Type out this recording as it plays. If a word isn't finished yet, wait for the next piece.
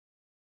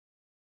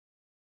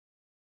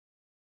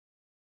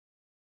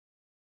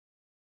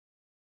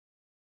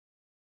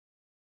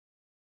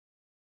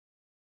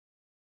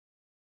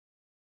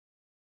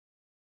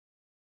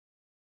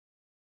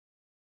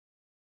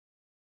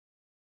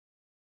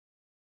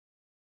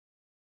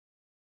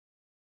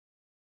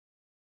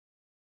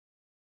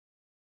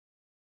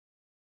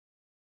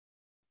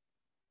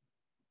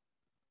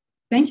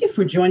Thank you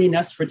for joining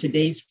us for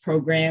today's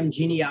program,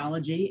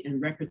 Genealogy and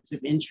Records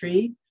of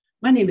Intrigue.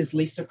 My name is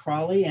Lisa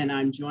Crawley, and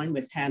I'm joined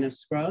with Hannah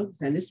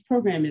Scruggs, and this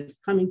program is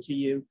coming to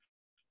you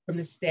from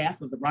the staff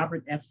of the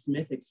Robert F.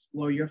 Smith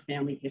Explore Your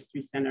Family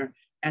History Center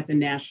at the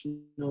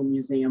National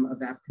Museum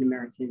of African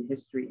American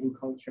History and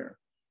Culture.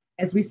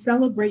 As we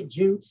celebrate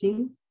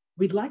Juneteenth,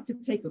 we'd like to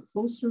take a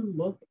closer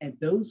look at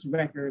those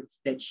records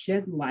that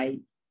shed light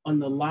on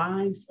the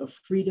lives of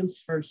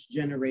freedom's first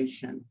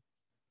generation,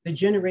 the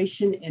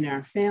generation in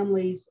our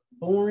families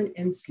born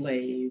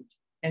enslaved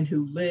and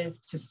who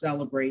lived to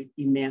celebrate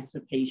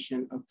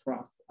emancipation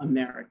across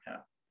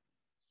America.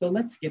 So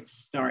let's get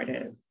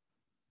started.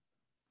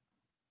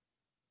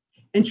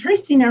 In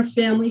tracing our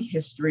family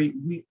history,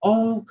 we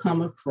all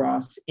come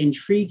across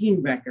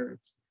intriguing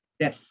records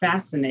that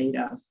fascinate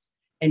us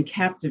and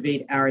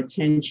captivate our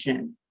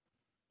attention.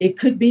 It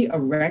could be a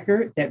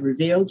record that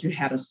revealed you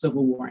had a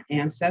Civil War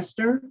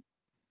ancestor.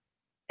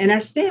 And our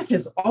staff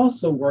has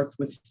also worked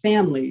with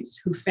families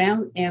who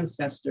found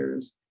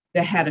ancestors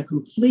that had a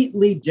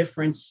completely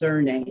different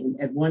surname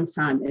at one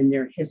time in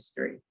their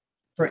history.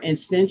 For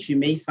instance, you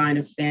may find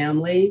a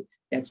family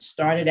that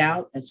started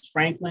out as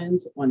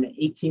Franklins on the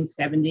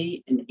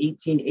 1870 and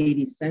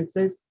 1880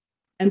 census,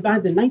 and by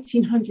the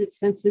 1900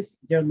 census,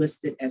 they're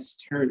listed as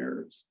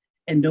Turners,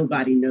 and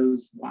nobody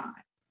knows why.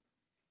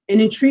 An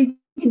intriguing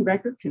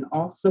record can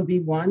also be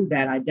one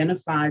that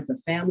identifies a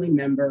family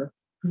member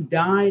who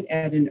died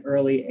at an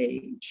early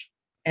age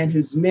and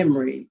whose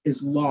memory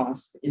is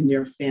lost in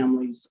their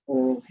family's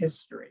oral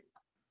history.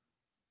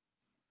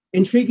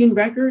 Intriguing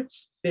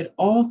records fit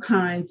all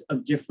kinds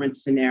of different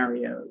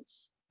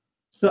scenarios.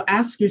 So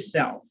ask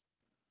yourself,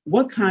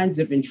 what kinds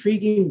of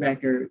intriguing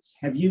records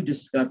have you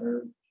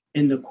discovered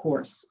in the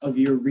course of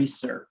your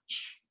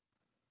research?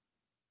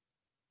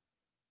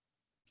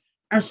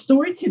 Our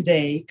story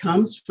today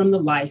comes from the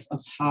life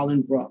of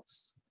Holland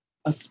Brooks,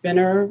 a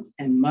spinner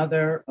and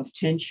mother of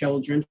 10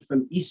 children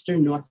from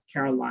Eastern North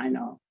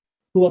Carolina,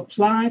 who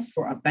applied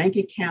for a bank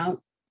account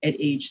at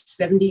age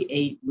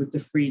 78 with the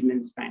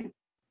Freedman's Bank.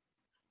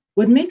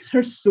 What makes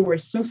her story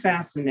so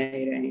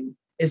fascinating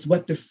is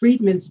what the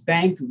Freedman's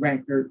Bank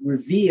record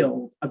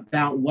revealed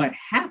about what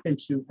happened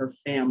to her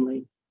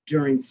family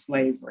during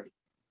slavery.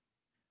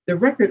 The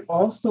record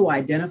also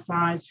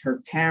identifies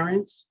her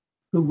parents,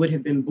 who would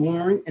have been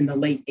born in the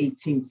late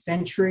 18th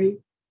century.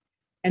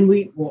 And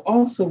we will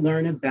also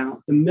learn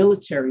about the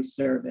military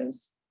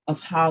service of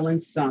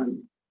Holland's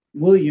son,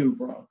 William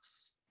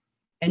Brooks.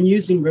 And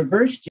using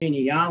reverse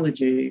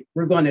genealogy,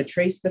 we're going to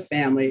trace the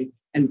family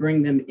and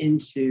bring them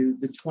into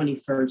the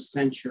 21st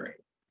century.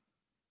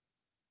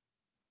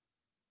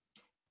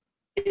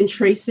 In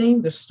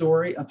tracing the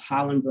story of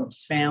Holland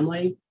Brooks'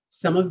 family,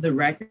 some of the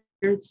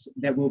records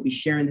that we'll be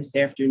sharing this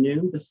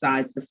afternoon,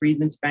 besides the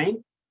Freedman's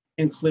Bank,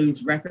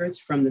 includes records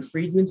from the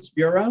Freedmen's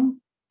Bureau,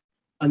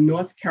 a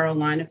North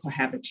Carolina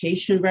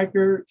cohabitation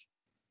record,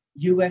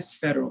 US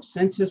federal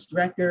census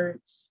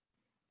records,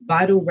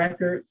 vital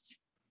records,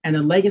 and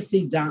a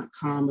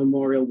legacy.com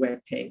memorial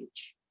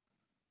webpage.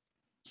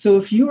 So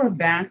if you are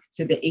back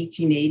to the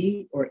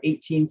 1880 or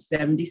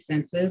 1870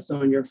 census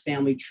on your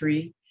family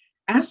tree,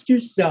 ask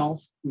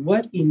yourself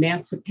what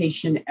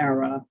emancipation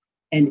era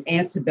and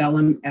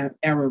antebellum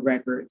era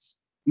records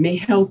may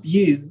help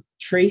you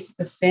trace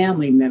the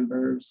family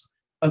members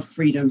of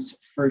freedom's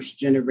first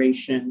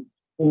generation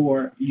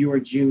or your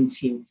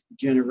Juneteenth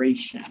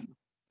generation.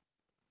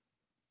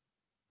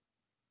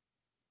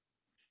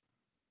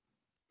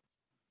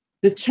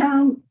 The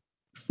term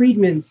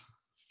Freedman's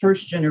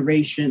first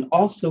generation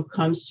also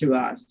comes to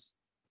us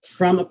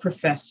from a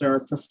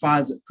professor,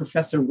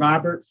 Professor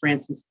Robert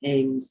Francis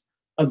Ings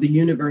of the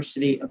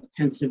University of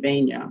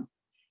Pennsylvania.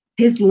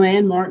 His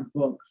landmark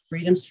book,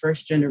 Freedom's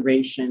First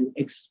Generation,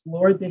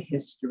 explored the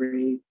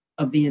history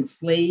of the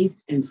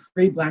enslaved and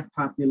free Black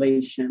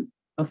population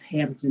of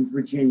Hampton,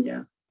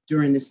 Virginia,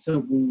 during the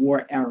Civil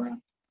War era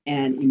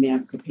and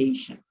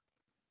emancipation.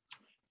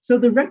 So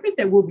the record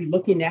that we'll be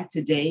looking at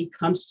today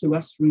comes to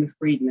us from the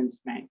Freedman's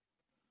Bank.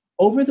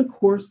 Over the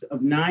course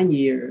of 9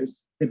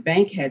 years, the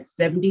bank had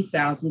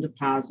 70,000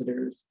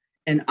 depositors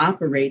and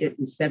operated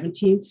in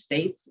 17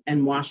 states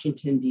and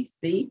Washington,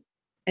 D.C.,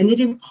 and it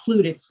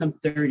included some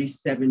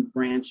 37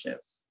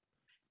 branches.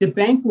 The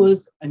bank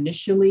was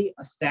initially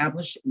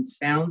established and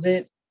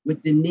founded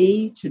with the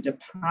need to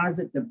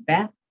deposit the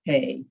back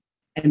pay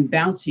and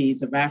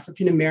bounties of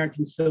African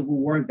American Civil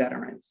War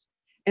veterans,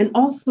 and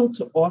also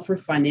to offer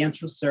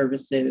financial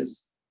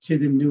services to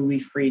the newly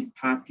freed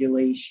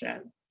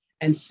population.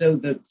 And so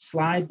the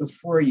slide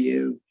before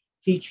you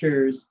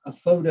features a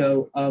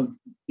photo of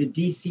the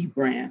DC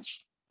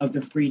branch of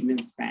the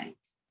Freedman's Bank.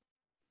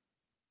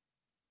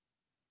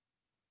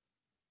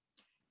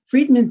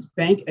 Freedman's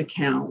Bank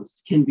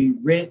accounts can be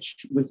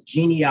rich with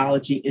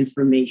genealogy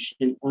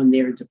information on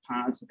their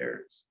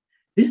depositors.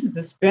 This is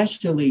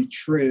especially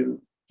true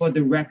for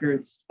the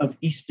records of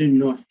Eastern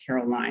North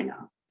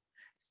Carolina.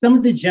 Some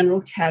of the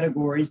general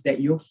categories that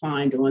you'll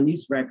find on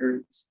these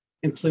records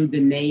include the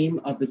name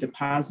of the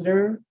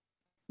depositor,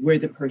 where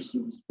the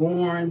person was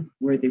born,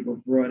 where they were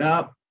brought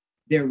up,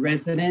 their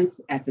residence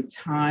at the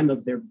time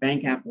of their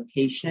bank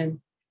application,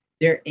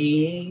 their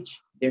age,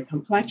 their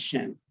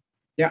complexion,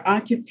 their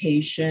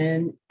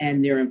occupation,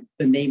 and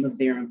the name of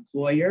their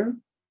employer.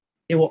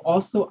 They will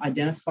also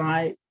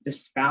identify the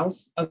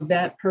spouse of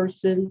that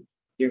person,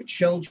 their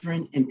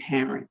children, and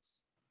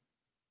parents.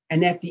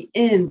 And at the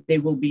end, they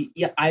will be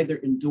either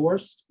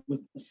endorsed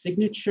with a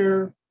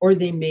signature or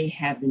they may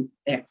have an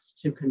X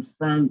to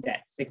confirm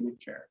that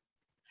signature.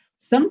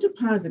 Some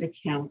deposit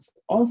accounts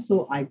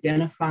also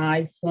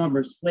identify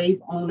former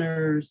slave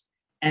owners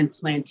and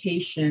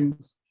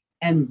plantations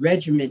and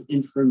regiment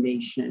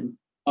information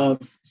of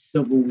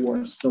Civil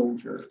War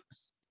soldiers.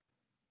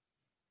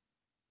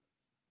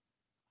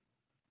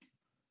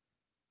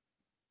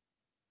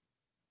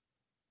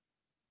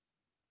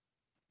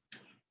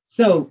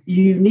 So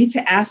you need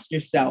to ask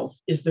yourself,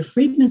 is the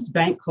Freedmen's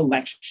Bank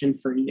collection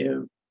for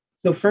you?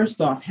 So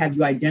first off, have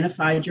you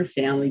identified your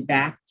family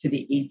back to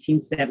the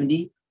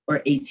 1870 or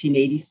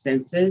 1880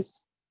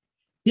 census?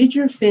 Did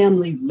your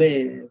family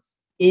live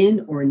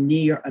in or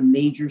near a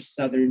major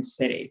Southern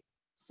city,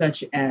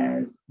 such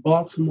as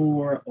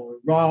Baltimore or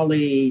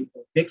Raleigh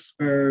or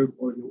Vicksburg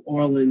or New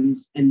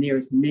Orleans? And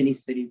there's many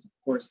cities, of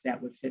course,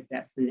 that would fit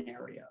that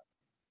scenario.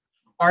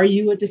 Are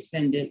you a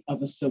descendant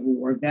of a Civil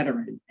War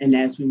veteran? And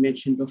as we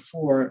mentioned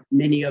before,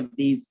 many of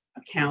these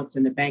accounts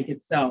in the bank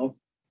itself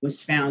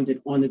was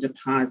founded on the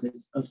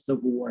deposits of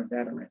Civil War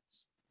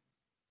veterans.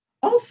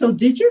 Also,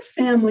 did your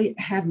family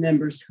have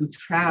members who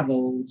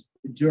traveled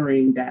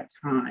during that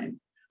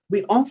time?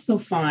 We also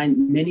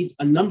find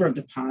a number of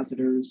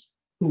depositors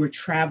who were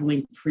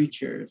traveling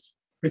preachers,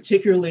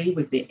 particularly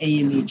with the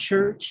AME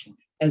Church,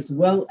 as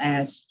well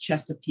as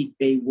Chesapeake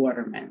Bay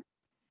Watermen.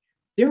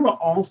 There were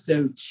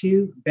also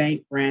 2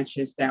 bank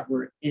branches that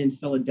were in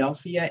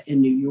Philadelphia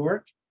and New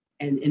York.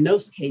 And in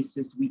those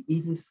cases, we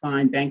even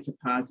find bank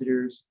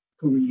depositors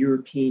who were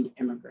European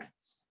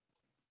immigrants.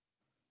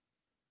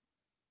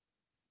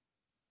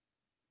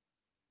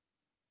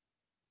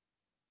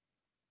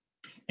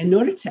 In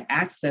order to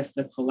access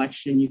the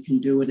collection, you can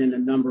do it in a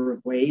number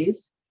of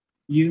ways.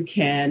 You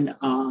can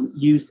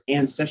use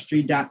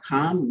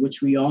Ancestry.com,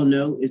 which we all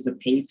know is a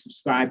paid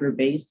subscriber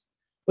base.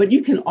 But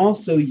you can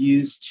also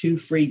use 2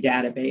 free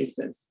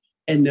databases,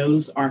 and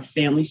those are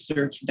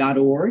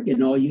FamilySearch.org,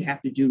 and all you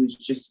have to do is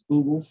just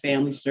Google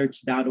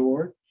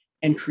FamilySearch.org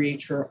and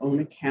create your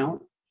own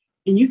account.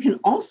 And you can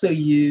also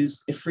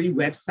use a free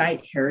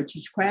website,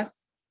 Heritage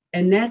Quest,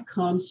 and that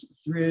comes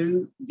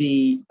through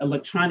the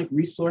electronic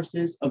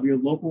resources of your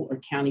local or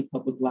county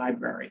public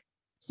library.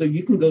 So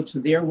you can go to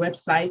their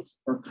websites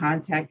or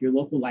contact your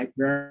local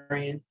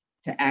librarian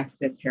to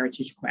access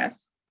Heritage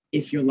Quest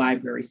if your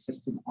library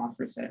system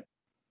offers it.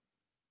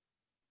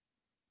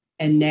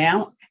 And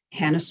now,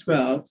 Hannah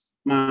Scruggs,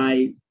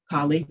 my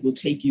colleague, will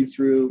take you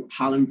through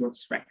Holland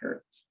Brooks'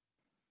 record.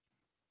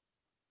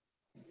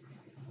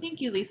 Thank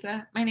you,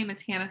 Lisa. My name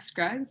is Hannah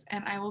Scruggs,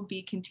 and I will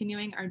be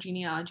continuing our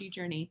genealogy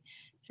journey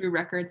through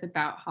records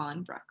about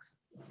Holland Brooks.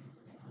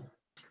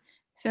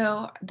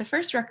 So the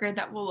first record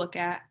that we'll look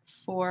at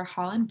for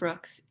Holland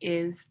Brooks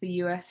is the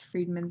U.S.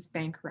 Freedmen's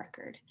Bank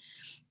record,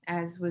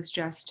 as was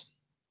just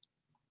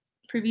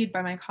previewed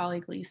by my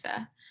colleague,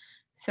 Lisa.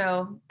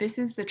 So this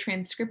is the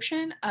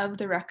transcription of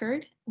the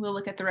record. We'll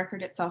look at the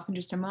record itself in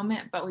just a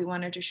moment, but we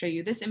wanted to show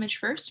you this image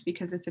first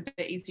because it's a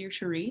bit easier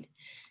to read.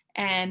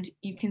 And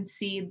you can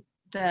see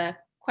the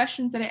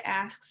questions that it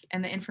asks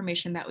and the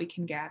information that we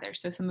can gather.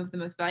 So some of the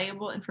most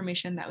valuable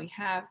information that we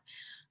have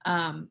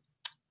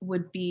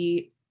would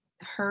be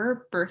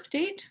her birth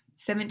date,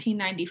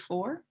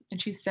 1794, and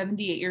she's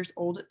 78 years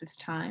old at this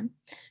time.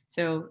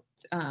 So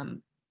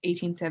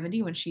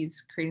 1870 when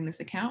she's creating this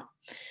account.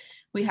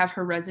 We have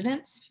her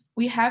residence.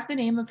 We have the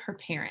name of her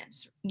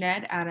parents,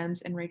 Ned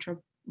Adams and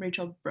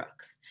Rachel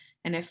Brooks.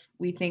 And if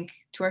we think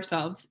to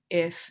ourselves,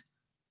 if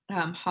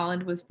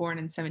Holland was born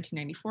in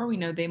 1794, we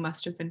know they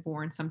must have been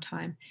born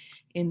sometime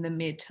in the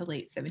mid to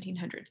late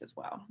 1700s as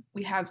well.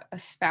 We have a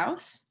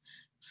spouse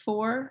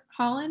for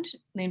Holland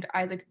named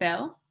Isaac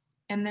Bell.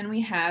 And then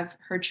we have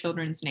her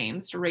children's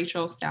names,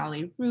 Rachel,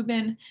 Sally,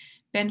 Reuben,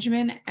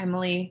 Benjamin,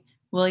 Emily,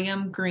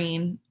 William,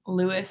 Green,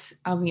 Louis,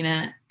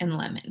 Alvina, and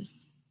Lemon.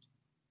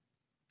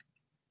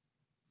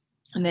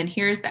 And then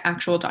here's the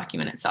actual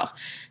document itself.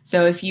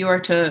 So if you are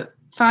to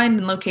find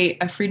and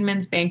locate a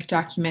Freedmen's Bank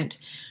document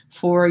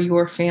for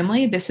your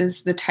family, this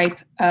is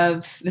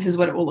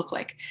what it will look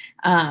like.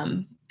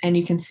 And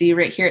you can see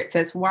right here, it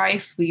says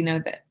wife. We know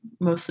that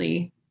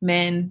mostly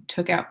men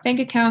took out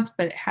bank accounts,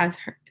 but it has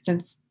her,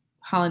 since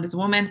Holland is a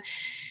woman,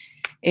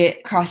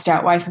 it crossed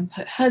out wife and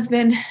put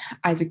husband,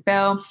 Isaac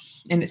Bell,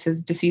 and it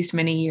says deceased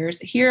many years.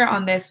 Here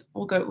on this,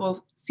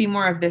 we'll see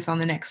more of this on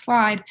the next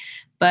slide,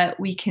 but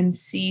we can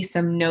see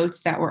some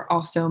notes that were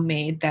also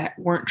made that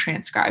weren't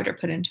transcribed or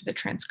put into the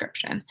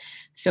transcription.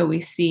 So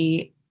we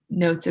see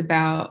notes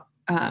about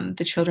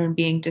the children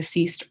being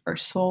deceased or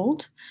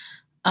sold.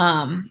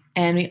 And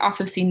we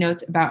also see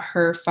notes about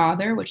her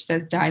father, which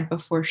says died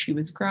before she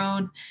was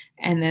grown,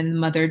 and then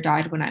mother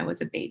died when I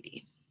was a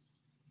baby.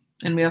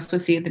 And we also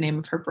see the name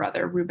of her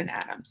brother, Reuben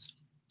Adams.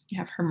 You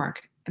have her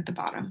mark at the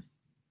bottom.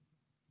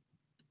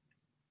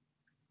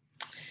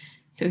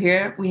 So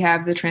here we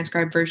have the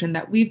transcribed version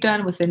that we've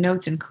done with the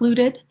notes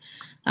included.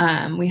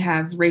 We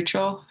have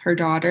Rachel, her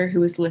daughter,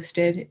 who is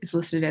listed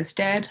as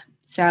dead.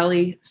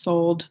 Sally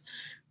sold.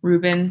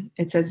 Reuben,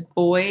 it says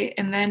boy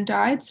and then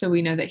died, so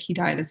we know that he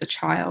died as a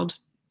child.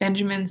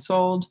 Benjamin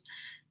sold,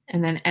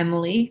 and then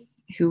Emily,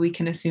 who we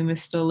can assume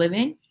is still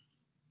living.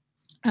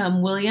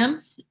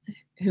 William,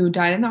 who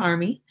died in the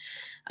army.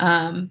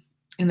 And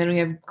then we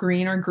have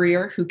Green or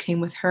Greer, who came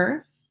with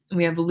her. And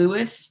we have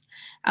Lewis,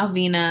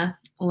 Alvina,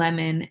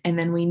 Lemon, and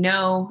then we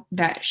know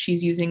that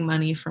she's using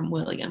money from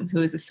William,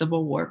 who is a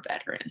Civil War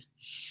veteran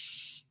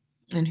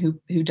and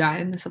who died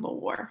in the Civil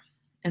War.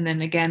 And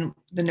then again,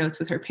 the notes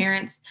with her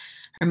parents.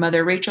 Her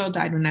mother, Rachel,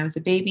 died when I was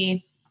a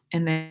baby,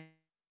 and then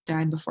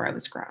died before I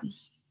was grown.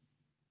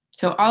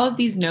 So all of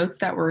these notes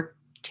that were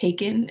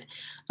taken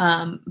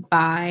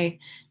by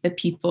the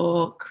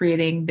people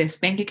creating this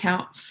bank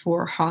account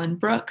for Holland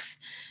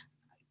Brooks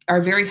are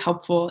very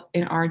helpful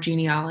in our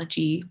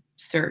genealogy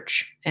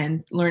search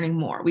and learning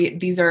more.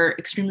 These are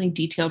extremely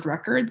detailed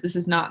records. This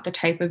is not the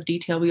type of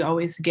detail we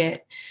always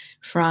get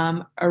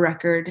from a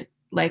record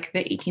like the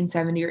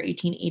 1870 or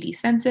 1880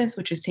 census,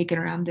 which is taken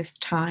around this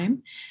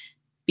time,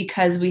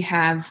 because we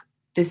have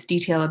this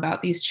detail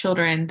about these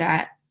children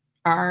that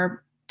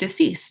are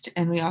deceased.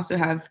 And we also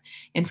have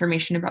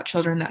information about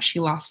children that she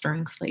lost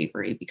during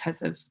slavery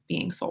because of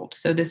being sold.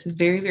 So this is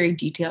very, very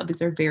detailed.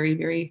 These are very,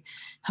 very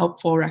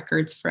helpful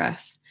records for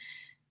us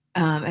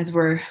as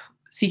we're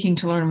seeking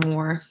to learn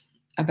more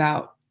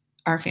about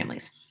our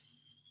families.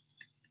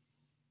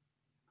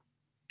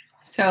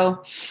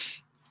 So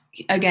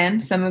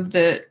again, some of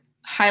the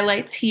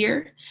highlights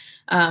here,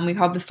 we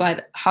call the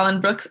slide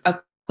Holland Brooks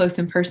Up Close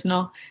and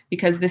Personal,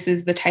 because this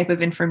is the type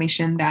of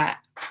information that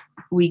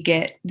we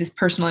get, this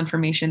personal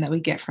information that we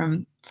get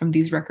from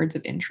these records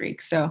of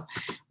intrigue. So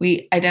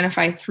we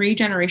identify 3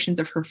 generations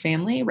of her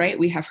family, right?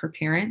 We have her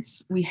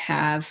parents, we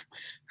have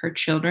her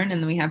children,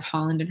 and then we have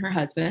Holland and her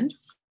husband.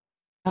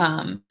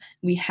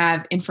 We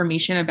have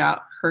information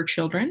about her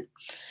children.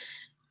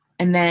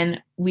 And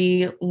then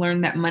we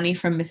learned that money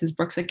from Mrs.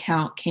 Brooks'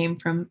 account came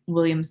from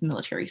William's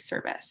military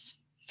service.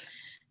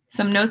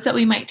 Some notes that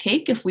we might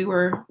take if we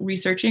were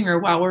researching or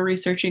while we're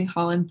researching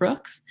Holland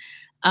Brooks.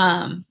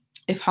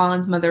 If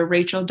Holland's mother,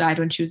 Rachel, died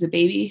when she was a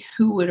baby,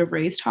 who would have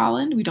raised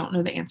Holland? We don't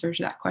know the answer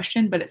to that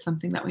question, but it's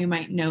something that we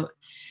might note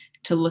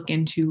to look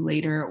into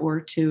later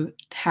or to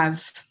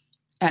have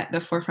at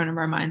the forefront of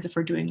our minds if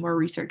we're doing more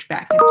research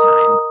back in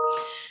time.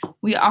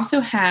 We also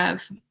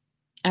have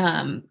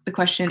the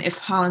question, if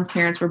Holland's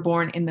parents were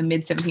born in the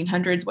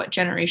mid-1700s, what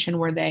generation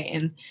were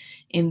they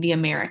in the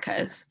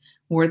Americas?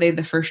 Were they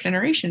the first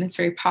generation? It's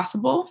very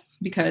possible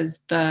because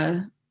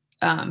the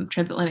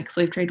transatlantic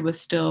slave trade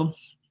was still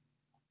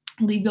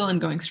legal and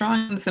going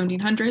strong in the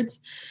 1700s,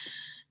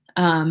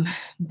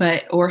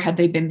 or had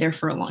they been there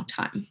for a long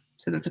time?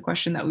 So that's a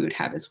question that we would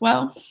have as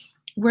well.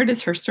 Where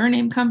does her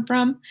surname come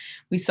from?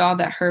 We saw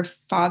that her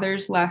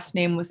father's last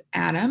name was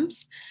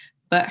Adams,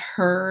 but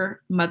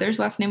her mother's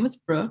last name was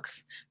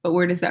Brooks. But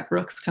where does that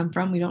Brooks come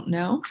from? We don't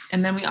know.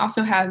 And then we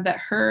also have that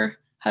her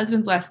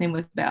husband's last name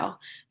was Bell.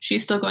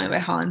 She's still going by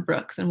Holland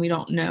Brooks, and we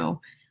don't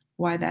know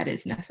why that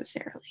is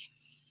necessarily.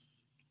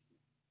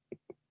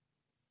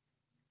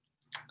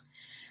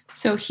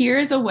 So here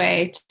is a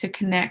way to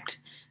connect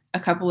a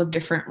couple of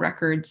different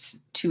records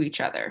to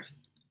each other.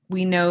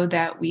 We know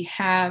that we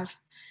have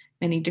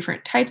many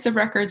different types of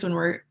records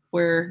when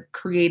we're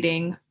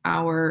creating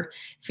our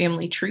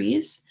family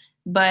trees,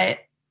 but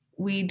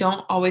we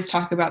don't always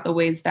talk about the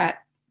ways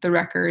that the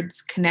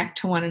records connect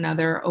to one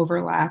another,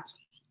 overlap,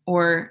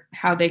 or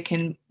how they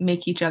can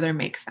make each other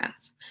make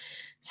sense.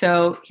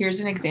 So here's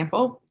an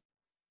example.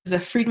 This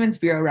is a Freedman's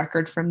Bureau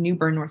record from New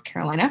Bern, North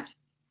Carolina.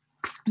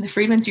 The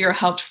Freedmen's Bureau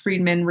helped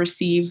freedmen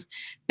receive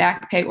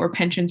back pay or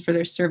pensions for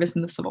their service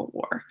in the Civil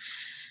War.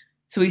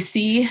 So we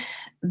see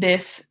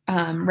this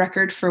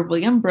record for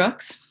William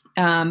Brooks,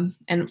 and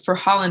for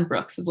Holland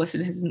Brooks is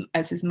listed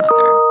as his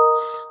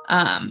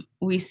mother.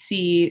 We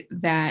see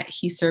that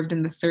he served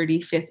in the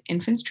 35th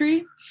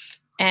Infantry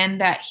and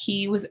that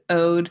he was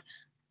owed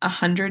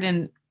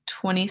 $126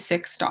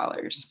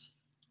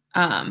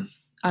 on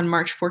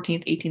March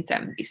 14th,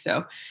 1870.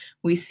 So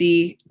we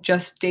see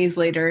just days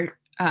later,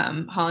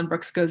 Holland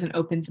Brooks goes and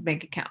opens a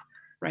bank account,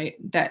 right?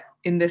 That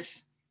in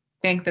this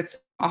bank that's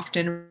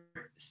often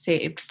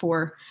saved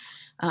for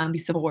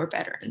these Civil War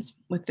veterans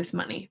with this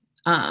money.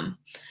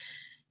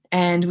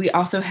 And we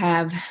also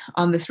have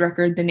on this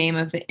record the name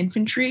of the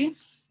infantry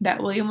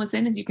that William was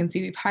in. As you can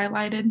see, we've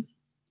highlighted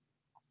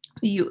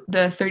the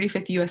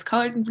 35th U.S.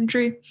 Colored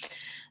Infantry.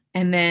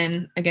 And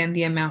then again,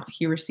 the amount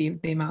he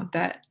received, the amount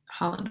that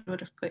Holland would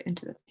have put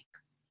into the bank.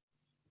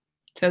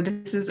 So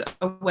this is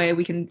a way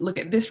we can look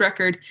at this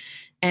record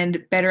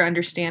and better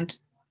understand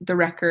the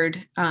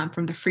record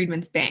from the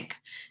Freedman's Bank.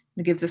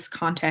 It gives us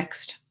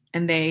context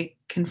and they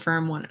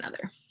confirm one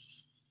another.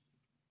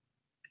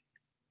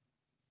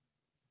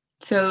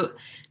 So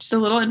just a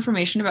little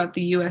information about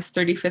the U.S.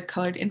 35th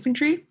Colored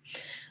Infantry.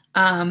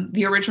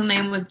 The original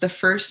name was the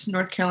 1st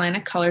North Carolina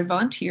Colored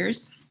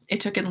Volunteers. It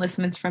took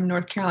enlistments from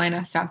North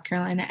Carolina, South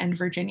Carolina, and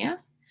Virginia.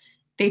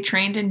 They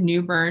trained in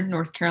New Bern,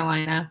 North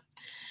Carolina,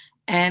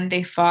 and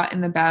they fought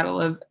in the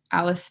Battle of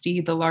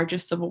Alceste, the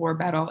largest Civil War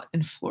battle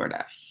in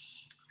Florida.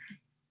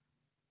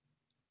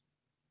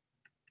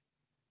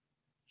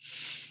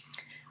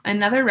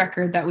 Another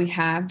record that we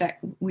have that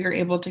we are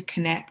able to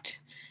connect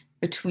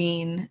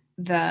between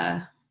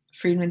the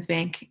Freedmen's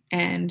Bank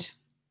and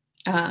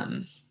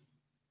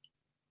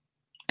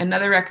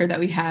another record that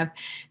we have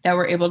that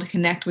we're able to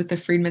connect with the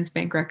Freedmen's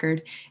Bank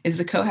record is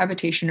the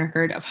cohabitation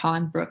record of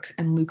Holland Brooks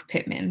and Luke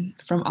Pittman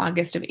from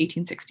August of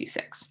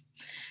 1866.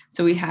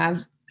 So we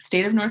have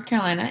state of North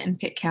Carolina in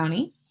Pitt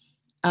County,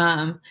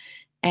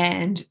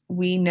 and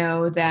we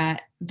know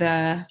that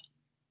the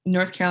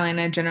North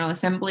Carolina General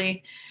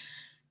Assembly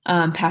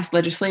passed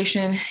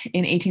legislation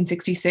in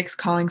 1866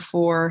 calling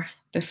for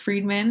the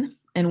freedmen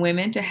and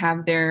women to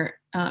have their,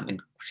 in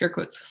scare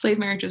quotes, slave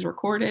marriages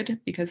recorded,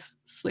 because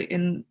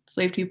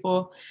enslaved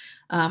people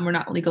were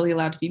not legally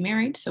allowed to be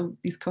married. So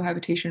these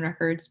cohabitation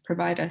records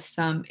provide us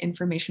some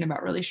information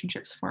about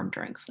relationships formed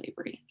during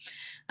slavery.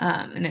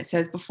 And it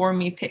says, before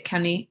me, Pitt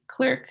County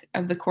Clerk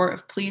of the Court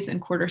of Pleas and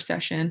Quarter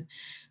Session,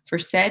 for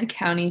said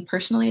county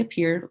personally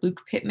appeared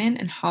Luke Pittman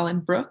and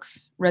Holland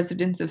Brooks,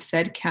 residents of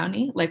said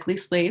county, likely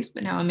slaves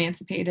but now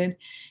emancipated,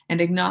 and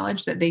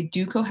acknowledged that they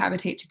do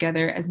cohabitate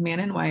together as man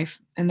and wife,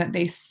 and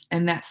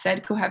that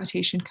said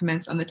cohabitation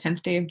commenced on the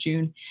 10th day of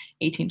June,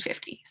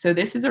 1850. So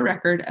this is a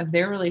record of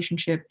their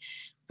relationship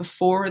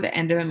before the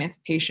end of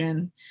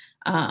emancipation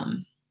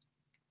in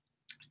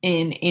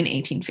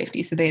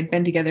 1850. So they had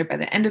been together by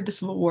the end of the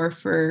Civil War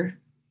for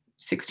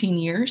 16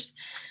 years.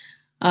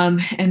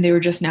 And they were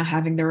just now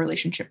having their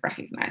relationship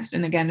recognized.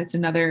 And again, it's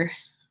another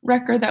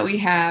record that we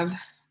have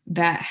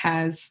that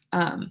has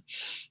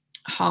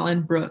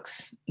Holland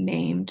Brooks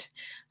named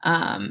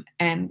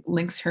and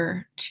links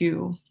her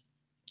to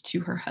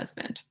her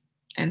husband.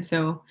 And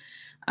so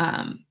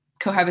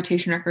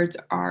cohabitation records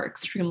are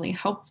extremely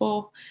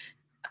helpful.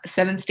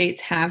 7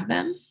 states have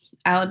them: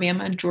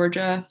 Alabama,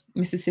 Georgia,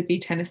 Mississippi,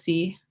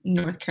 Tennessee,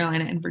 North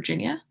Carolina, and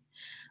Virginia.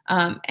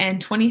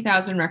 And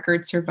 20,000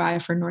 records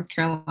survive for North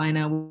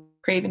Carolina,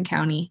 Craven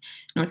County,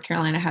 North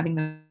Carolina, having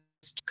the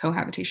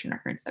cohabitation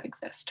records that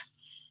exist.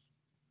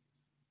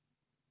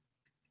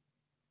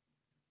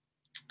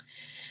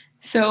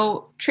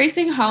 So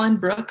tracing Holland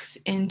Brooks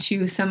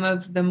into some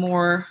of the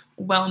more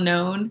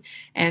well-known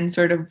and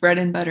sort of bread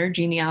and butter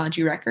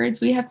genealogy records,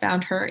 we have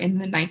found her in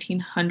the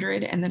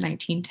 1900 and the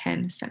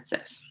 1910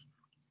 census.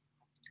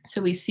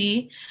 So we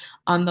see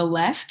on the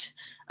left,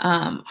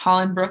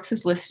 Holland Brooks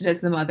is listed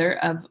as the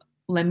mother of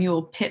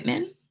Lemuel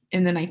Pittman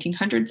in the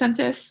 1900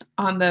 census.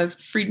 On the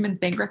Freedmen's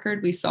Bank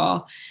record, we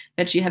saw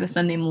that she had a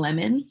son named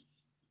Lemon.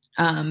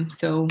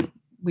 So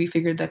we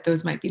figured that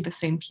those might be the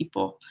same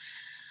people.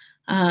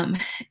 And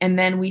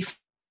then we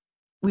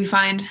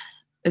find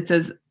it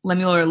says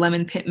Lemuel or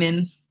Lemon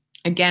Pittman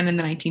again in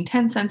the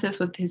 1910 census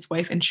with his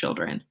wife and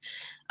children.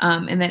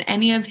 And then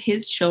any of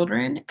his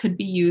children could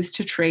be used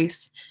to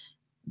trace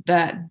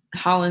that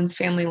Holland's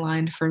family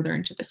line further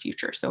into the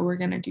future. So we're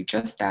going to do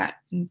just that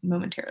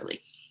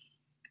momentarily.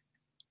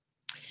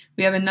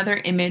 We have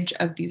another image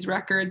of these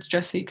records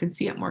just so you can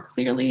see it more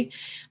clearly.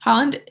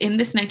 Holland in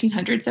this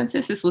 1900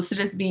 census is listed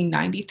as being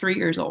 93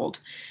 years old.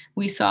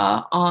 We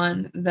saw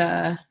on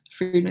the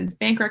Freedmen's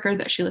Bank record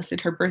that she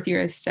listed her birth year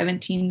as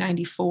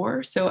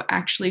 1794. So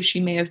actually she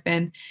may have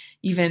been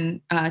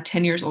even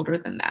 10 years older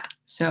than that.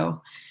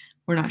 So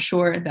we're not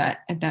sure that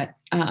at that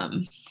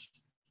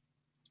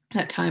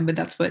time, but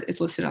that's what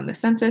is listed on the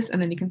census.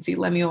 And then you can see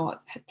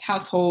Lemuel's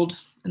household,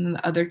 and then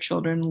the other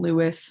children,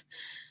 Lewis,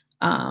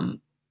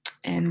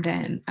 and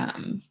then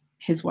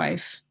his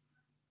wife,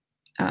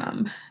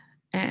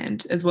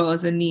 and as well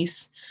as a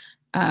niece,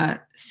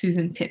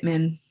 Susan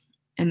Pittman,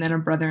 and then a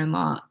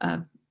brother-in-law,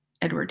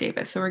 Edward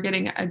Davis. So we're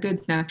getting a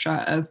good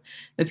snapshot of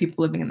the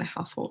people living in the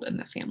household and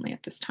the family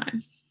at this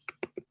time.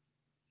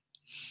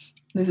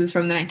 This is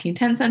from the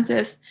 1910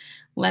 census.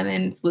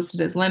 Lemon is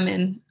listed as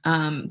Lemon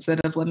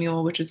instead of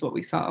Lemuel, which is what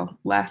we saw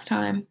last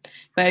time.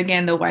 But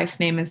again, the wife's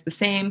name is the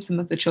same. Some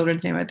of the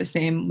children's name are the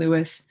same,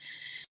 Lewis.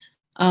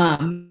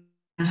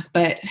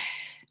 But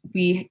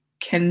we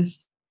can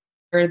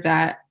hear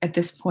that at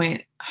this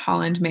point,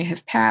 Holland may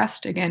have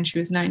passed. Again, she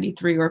was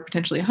 93 or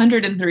potentially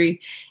 103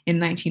 in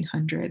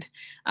 1900.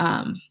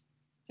 And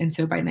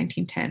so by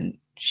 1910,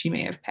 she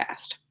may have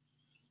passed.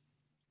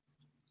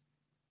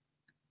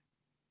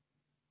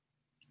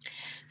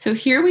 So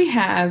here we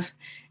have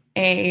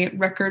a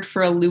record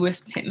for a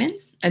Lewis Pittman,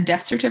 a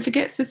death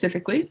certificate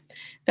specifically,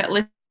 that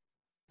lists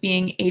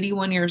being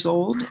 81 years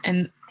old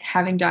and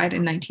having died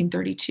in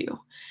 1932.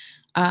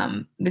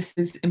 This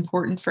is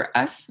important for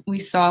us. We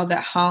saw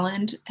that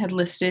Holland had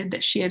listed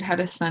that she had had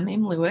a son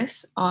named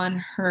Lewis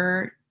on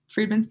her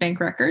Freedmen's Bank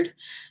record.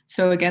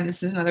 So again,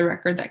 this is another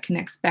record that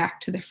connects back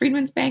to the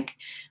Freedmen's Bank.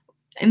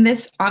 On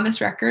this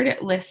record,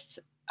 it lists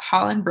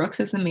Holland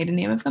Brooks as the maiden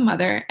name of the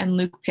mother, and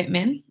Luke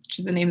Pittman, which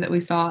is the name that we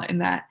saw in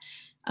that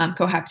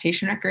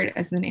cohabitation record,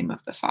 as the name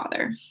of the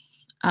father.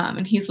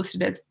 And he's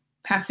listed as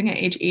passing at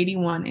age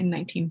 81 in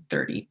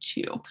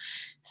 1932.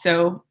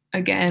 So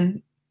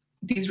again,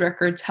 these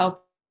records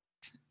help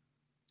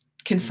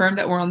confirm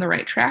that we're on the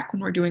right track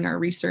when we're doing our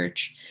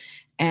research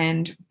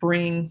and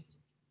bring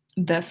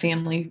the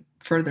family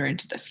further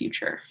into the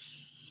future.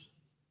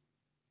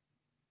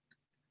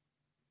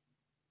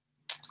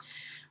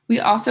 We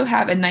also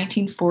have a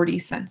 1940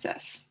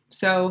 census.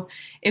 So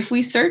if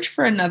we search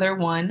for another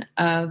one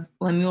of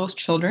Lemuel's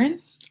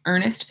children,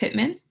 Ernest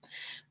Pittman,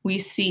 we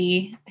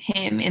see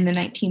him in the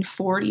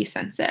 1940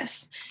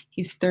 census.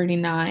 He's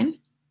 39.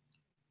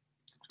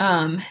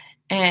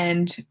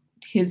 And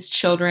his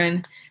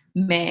children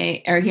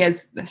he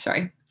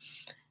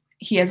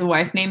has a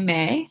wife named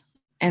May,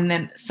 and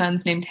then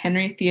sons named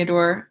Henry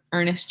Theodore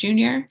Ernest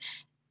Jr.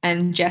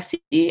 and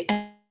Jesse,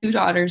 and 2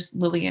 daughters,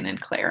 Lillian and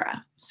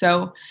Clara.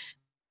 So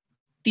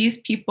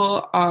these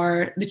people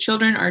are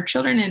children in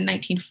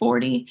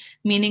 1940,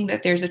 meaning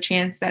that there's a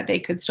chance that they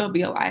could still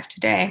be alive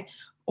today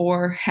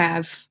or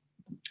have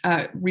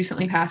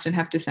recently passed and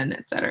have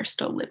descendants that are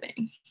still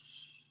living.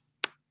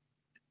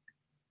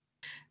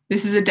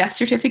 This is a death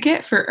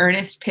certificate for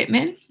Ernest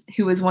Pittman,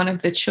 who was one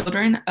of the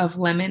children of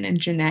Lemon and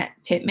Jeanette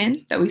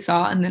Pittman that we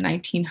saw in the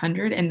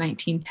 1900 and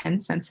 1910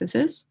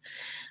 censuses.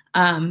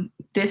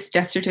 This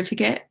death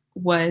certificate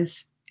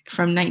was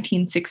from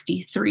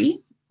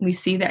 1963. We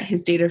see that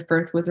his date of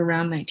birth was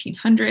around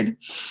 1900.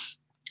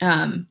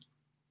 And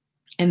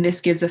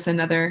this gives us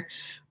another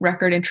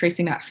record in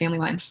tracing that family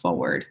line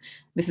forward.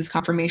 This is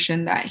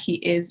confirmation that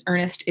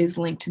Ernest is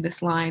linked to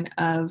this line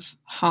of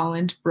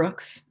Holland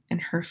Brooks and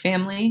her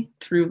family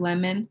through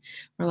Lemon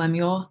or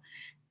Lemuel.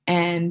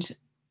 And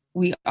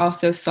we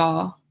also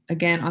saw,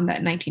 again, on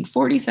that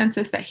 1940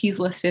 census that he's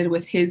listed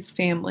with his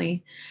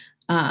family,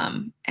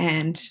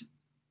 and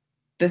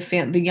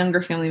the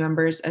younger family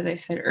members, as I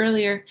said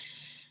earlier,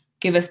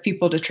 give us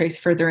people to trace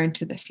further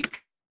into the future.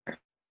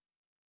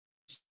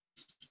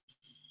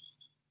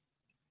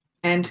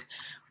 And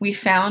we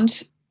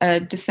found a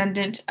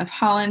descendant of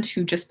Holland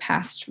who just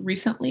passed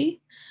recently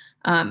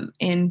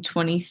in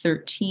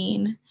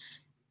 2013,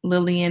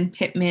 Lillian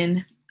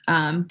Pittman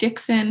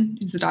Dixon,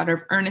 who's the daughter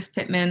of Ernest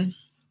Pittman,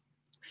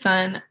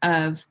 son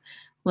of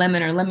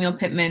Lemon or Lemuel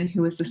Pittman,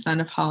 who was the son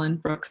of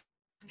Holland Brooks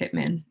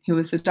Pittman, who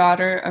was the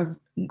daughter of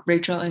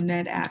Rachel and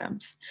Ned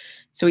Adams.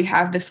 So we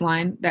have this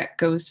line that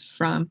goes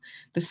from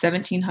the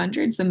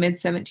 1700s, the mid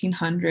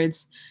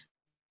 1700s,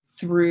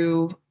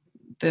 through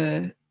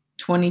the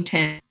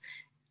 2010s,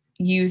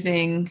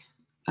 using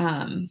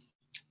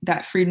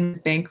that Freedman's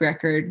Bank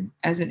record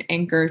as an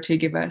anchor to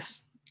give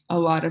us a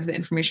lot of the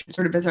information,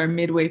 sort of as our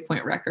midway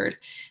point record,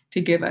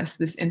 to give us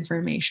this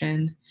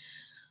information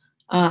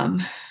that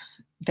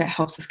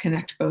helps us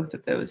connect both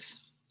of those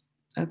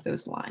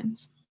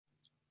lines.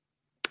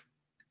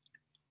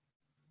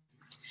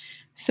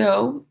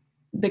 So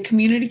the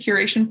community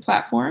curation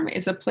platform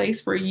is a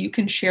place where you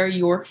can share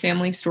your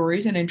family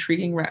stories and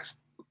intriguing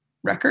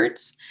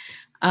records.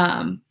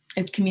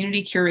 It's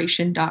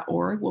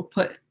communitycuration.org. We'll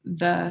put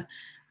the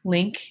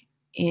link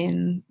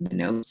in the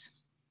notes.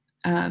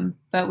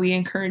 But we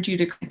encourage you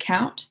to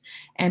count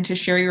and to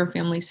share your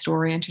family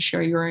story and to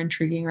share your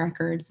intriguing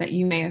records that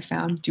you may have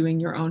found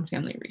doing your own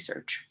family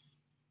research.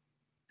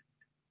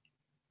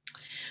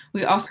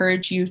 We also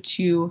encourage you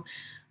to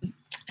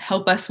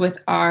help us with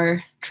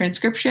our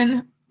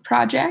transcription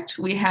project.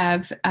 We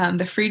have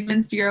the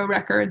Freedmen's Bureau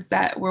records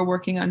that we're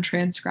working on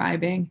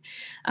transcribing.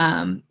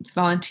 It's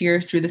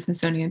volunteer through the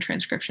Smithsonian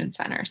Transcription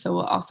Center. So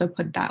we'll also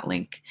put that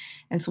link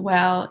as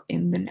well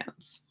in the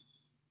notes.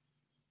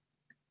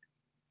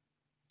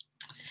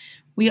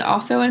 We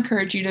also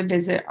encourage you to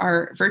visit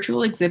our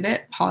virtual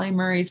exhibit, Polly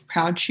Murray's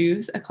Proud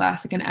Shoes, A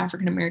Classic in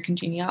African American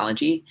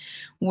Genealogy,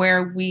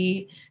 where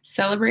we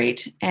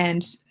celebrate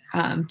and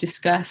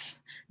discuss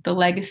the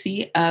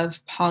legacy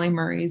of Polly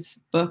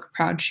Murray's book,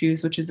 Proud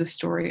Shoes, which is a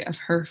story of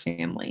her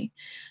family.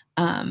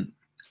 Our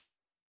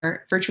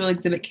virtual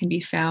exhibit can be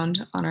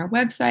found on our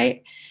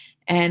website,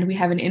 and we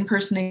have an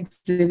in-person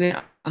exhibit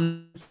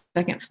on the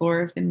second floor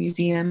of the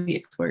museum, the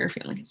Explore Your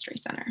Family History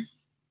Center.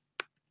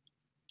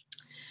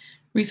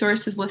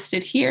 Resources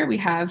listed here, we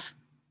have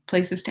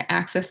places to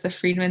access the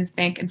Freedmen's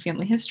Bank and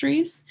Family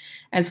Histories,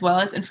 as well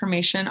as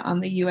information on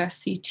the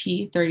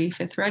USCT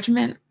 35th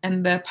Regiment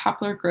and the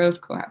Poplar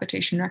Grove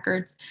Cohabitation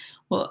Records.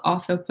 We'll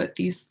also put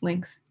these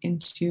links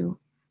into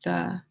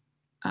the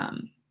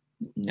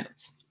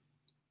notes.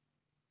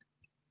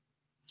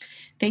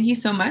 Thank you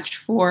so much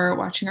for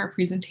watching our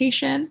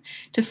presentation.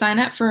 To sign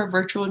up for a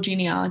virtual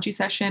genealogy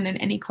session and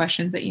any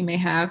questions that you may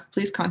have,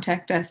 please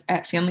contact us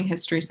at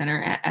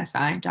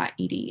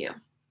familyhistorycenter@si.edu.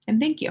 And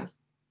thank you.